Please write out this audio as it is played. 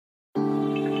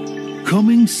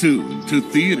Coming soon to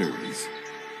theaters.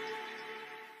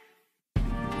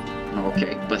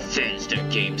 Okay, Bethesda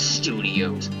Game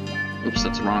Studios. Oops,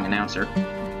 that's the wrong announcer.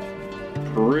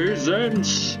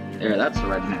 Presents! There, that's the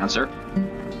right announcer.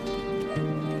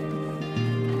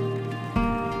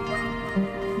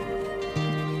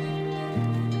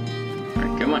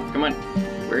 Alright, come on, come on.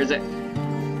 Where is it?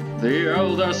 The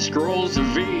Elder Scrolls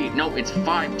V! No, it's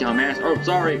 5, dumbass. Oh,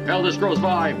 sorry, Elder Scrolls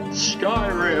 5!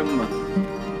 Skyrim!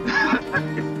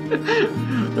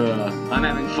 I'm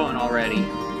having fun already.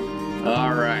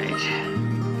 Alright.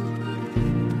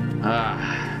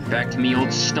 Back to me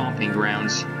old stomping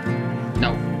grounds.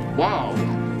 No. Whoa!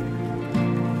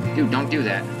 Dude, don't do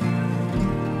that. I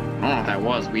don't know what that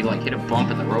was. We, like, hit a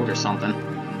bump in the road or something.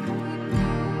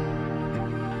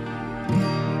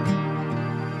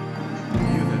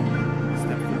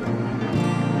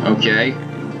 Okay.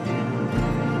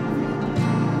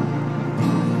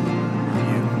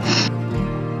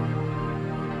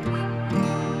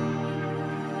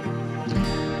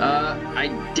 I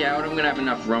doubt I'm gonna have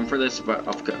enough room for this, but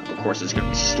of course it's gonna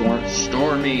be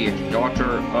Stormy,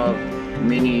 daughter of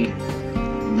Mini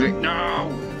No!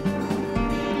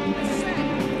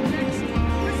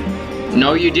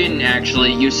 No, you didn't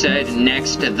actually. You said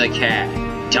next to the cat,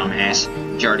 dumbass.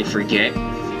 Did you already forget?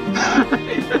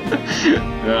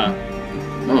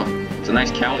 Oh, it's a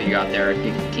nice cowl you got there.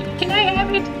 Can I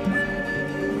have it?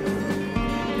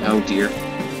 Oh dear.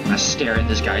 I'm gonna stare at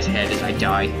this guy's head as I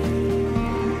die.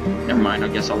 Never mind, I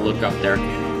guess I'll look up there.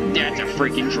 That's a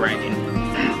freaking dragon.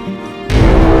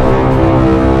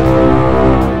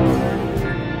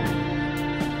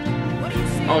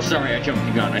 Oh, sorry, I jumped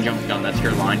the gun. That's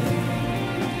your line.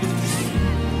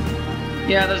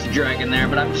 Yeah, there's a dragon there,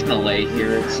 but I'm just gonna lay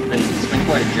here. It's been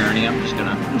quite a journey. I'm just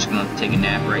gonna take a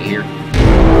nap right here.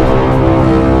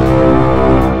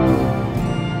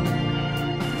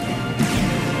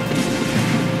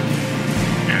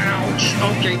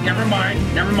 Ouch! Okay, never mind.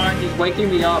 He's waking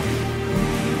me up.